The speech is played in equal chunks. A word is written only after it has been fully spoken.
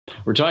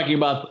We're talking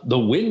about the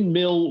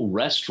Windmill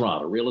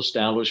Restaurant, a real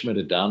establishment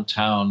in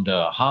downtown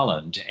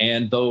Holland.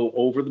 And though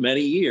over the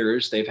many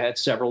years they've had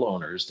several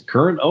owners, the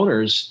current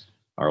owners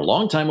are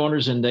longtime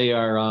owners and they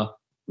are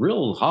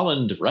real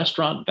Holland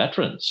restaurant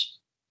veterans.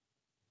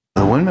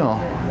 The Windmill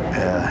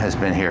has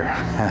been here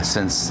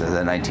since the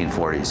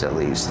 1940s at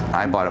least.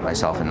 I bought it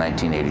myself in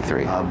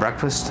 1983.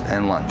 Breakfast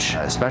and lunch,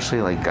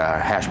 especially like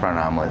hash brown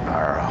omelet,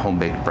 our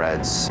home-baked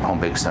breads,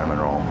 home-baked cinnamon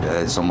roll.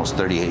 It's almost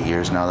 38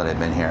 years now that I've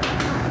been here.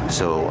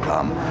 So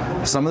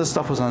some of the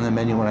stuff was on the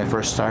menu when I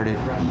first started,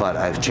 but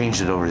I've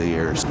changed it over the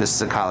years. This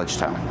is a college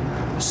town,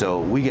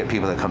 so we get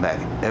people that come back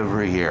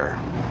every year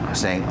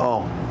saying,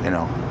 oh,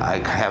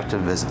 I have to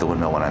visit the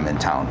Windmill when I'm in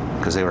town,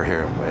 because they were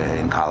here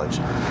in college.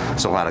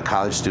 So a lot of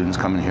college students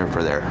come in here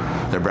for their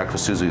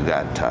breakfast foods. We've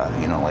got,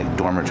 like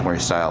dormitory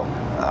style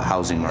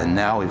housing, and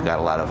now we've got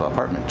a lot of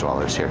apartment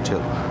dwellers here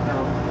too.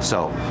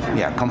 So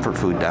yeah, comfort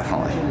food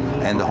definitely,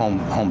 and the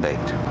home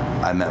baked.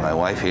 I met my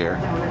wife here,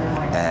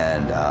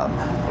 and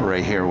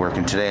right here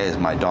working today is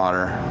my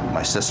daughter,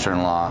 my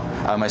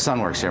sister-in-law. My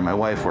son works here, my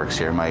wife works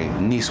here, my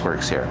niece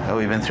works here.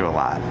 We've been through a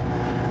lot.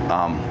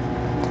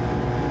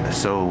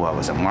 So what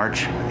was it,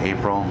 March,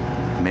 April,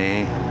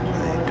 May?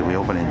 Did we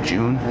open in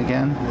June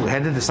again? We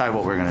had to decide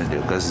what we were going to do,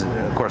 because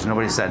of course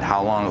nobody said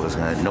how long it was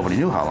going to, nobody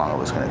knew how long it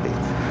was going to be.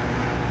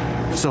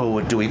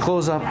 So do we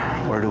close up,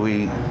 or do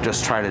we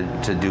just try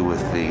to do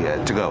with the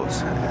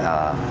to-goes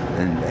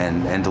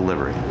and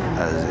delivery?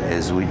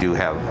 As we do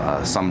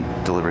have some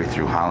delivery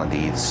through Holland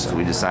Eats,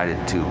 we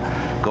decided to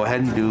go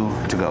ahead and do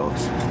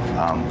to-goes.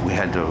 We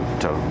had to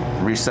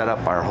reset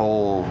up our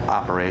whole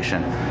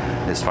operation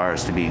as far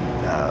as to be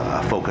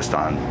focused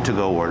on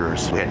to-go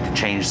orders. We had to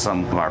change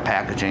some of our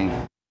packaging.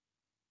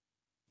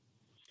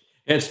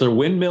 It's the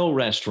Windmill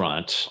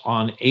Restaurant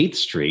on 8th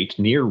Street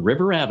near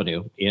River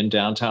Avenue in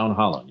downtown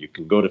Holland. You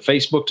can go to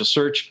Facebook to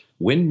search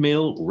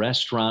Windmill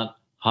Restaurant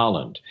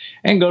Holland,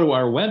 and go to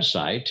our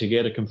website to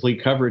get a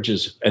complete coverage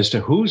as to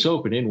who's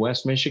open in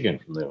West Michigan,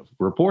 from the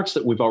reports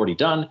that we've already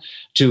done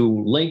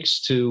to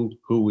links to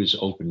who is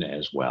open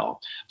as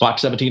well.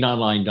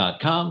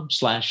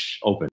 Fox17online.com/open.